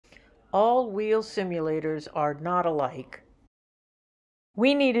All wheel simulators are not alike.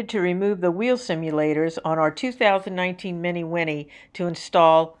 We needed to remove the wheel simulators on our 2019 Minnie Winnie to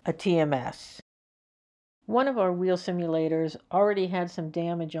install a TMS. One of our wheel simulators already had some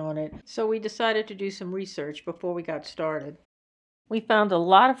damage on it, so we decided to do some research before we got started. We found a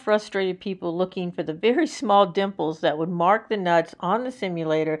lot of frustrated people looking for the very small dimples that would mark the nuts on the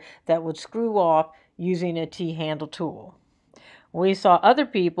simulator that would screw off using a T-handle tool. We saw other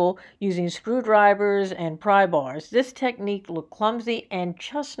people using screwdrivers and pry bars. This technique looked clumsy and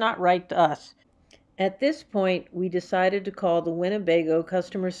just not right to us. At this point, we decided to call the Winnebago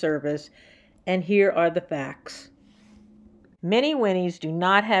customer service, and here are the facts. Minnie Winnies do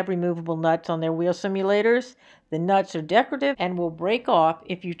not have removable nuts on their wheel simulators. The nuts are decorative and will break off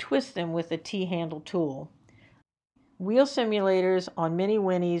if you twist them with a T-handle tool. Wheel simulators on Minnie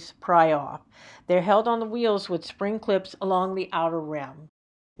Winnies pry off. They're held on the wheels with spring clips along the outer rim.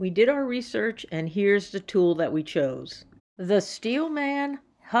 We did our research, and here's the tool that we chose. The Steelman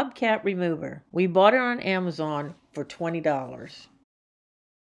Hubcap Remover. We bought it on Amazon for $20.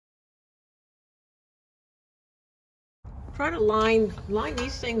 Try to line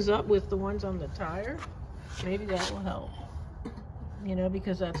these things up with the ones on the tire. Maybe that will help. You know,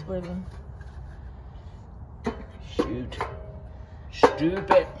 because that's where the... Shoot.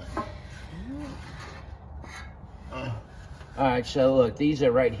 Stupid. Alright, so look, these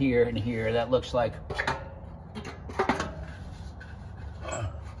are right here and here. That looks like...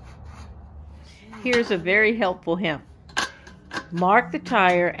 Here's a very helpful hint. Mark the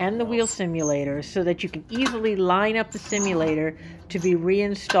tire and the wheel simulator so that you can easily line up the simulator to be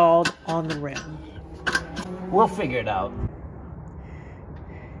reinstalled on the rim. We'll figure it out.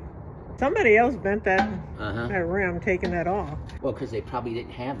 Somebody else bent that rim, taking that off. Well, because they probably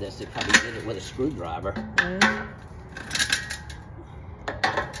didn't have this. They probably did it with a screwdriver.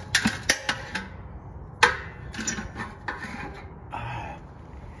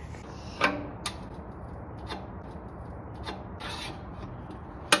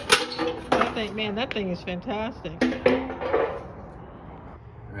 That thing is fantastic.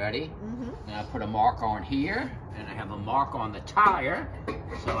 Ready? Now I put a mark on here, and I have a mark on the tire.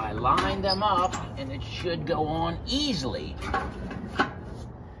 So I line them up, and it should go on easily.